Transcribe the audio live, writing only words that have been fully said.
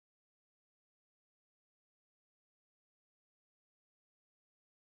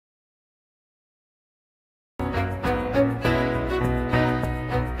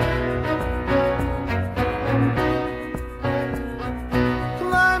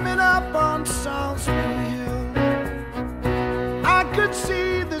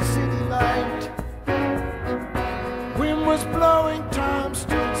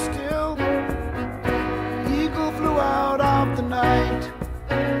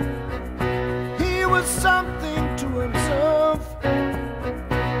was something to observe.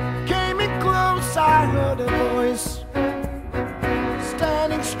 Came in close, I heard a voice,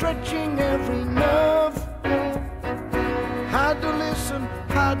 standing, stretching every nerve. Had to listen,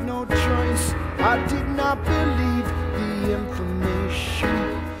 had no choice. I did not believe the information.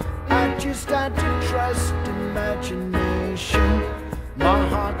 I just had to trust imagination. My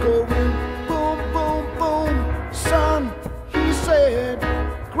heart going boom, boom, boom. Son, he said,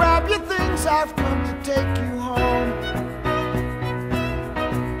 grab your things, I've come to take you home.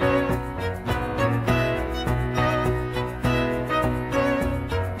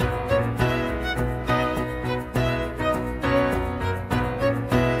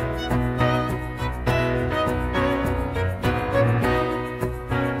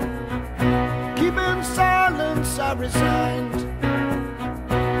 Keeping silence, I resigned.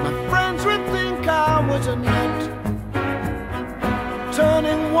 My friends would think I was a nut,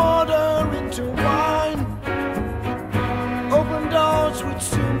 turning water into wine. Open doors would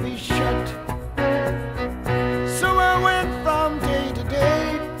soon be shut. So I went from day to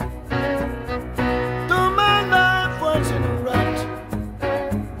day, though my life was in a rut,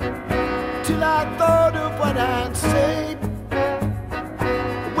 till I thought of what I'd say,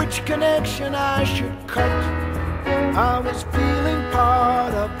 which connection I should cut. I was feeling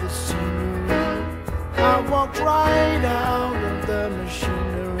part of the scenery. I walked right out of the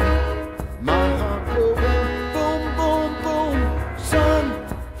machinery. My heart going boom, boom, boom. Son,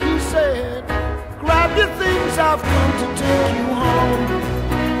 he said, grab your things, I've come to take you home.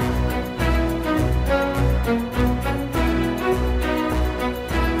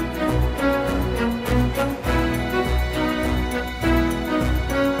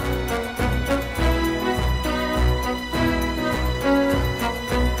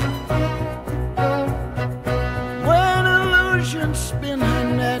 Spin her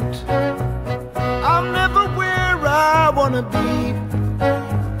net, I'm never where I wanna be,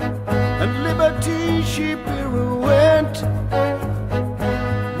 and liberty she pirouette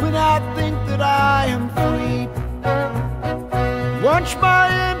when I think that I am free. Watch my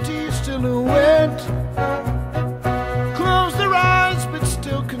empty silhouette close their eyes but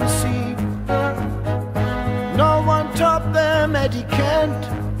still conceive. No one taught them etiquette.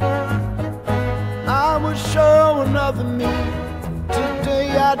 I will show another me. Today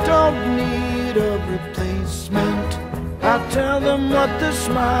I don't need a replacement. I tell them what the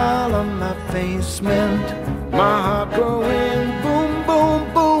smile on my face meant. My heart going boom,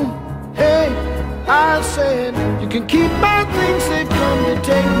 boom, boom. Hey, I said, you can keep my things, they